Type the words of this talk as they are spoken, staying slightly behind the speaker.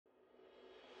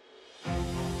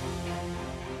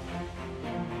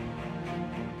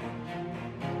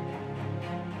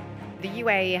The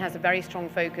UAE has a very strong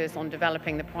focus on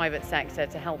developing the private sector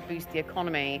to help boost the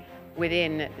economy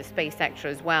within the space sector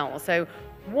as well. So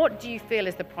what do you feel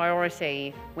is the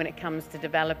priority when it comes to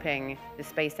developing the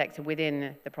space sector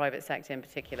within the private sector in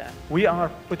particular? We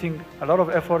are putting a lot of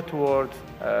effort towards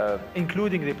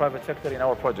including the private sector in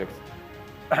our projects.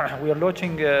 We are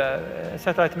launching a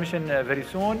satellite mission very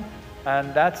soon,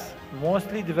 and that's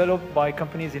mostly developed by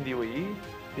companies in the UAE.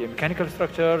 The mechanical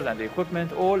structures and the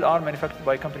equipment all are manufactured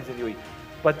by companies in the UAE.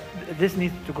 But this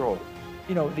needs to grow.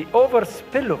 You know, the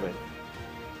overspill of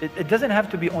it doesn't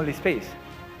have to be only space.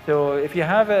 So if you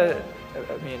have an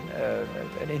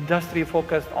industry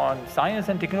focused on science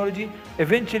and technology,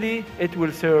 eventually it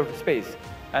will serve space.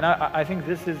 And I think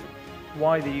this is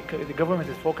why the government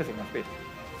is focusing on space.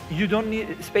 You don't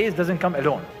need, space doesn't come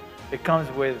alone. It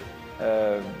comes with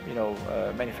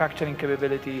manufacturing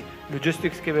capability,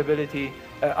 logistics capability,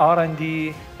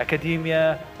 R&D,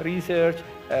 academia, research,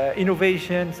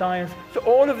 innovation, science. So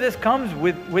all of this comes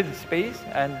with space,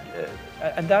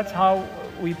 and that's how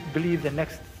we believe the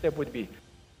next step would be.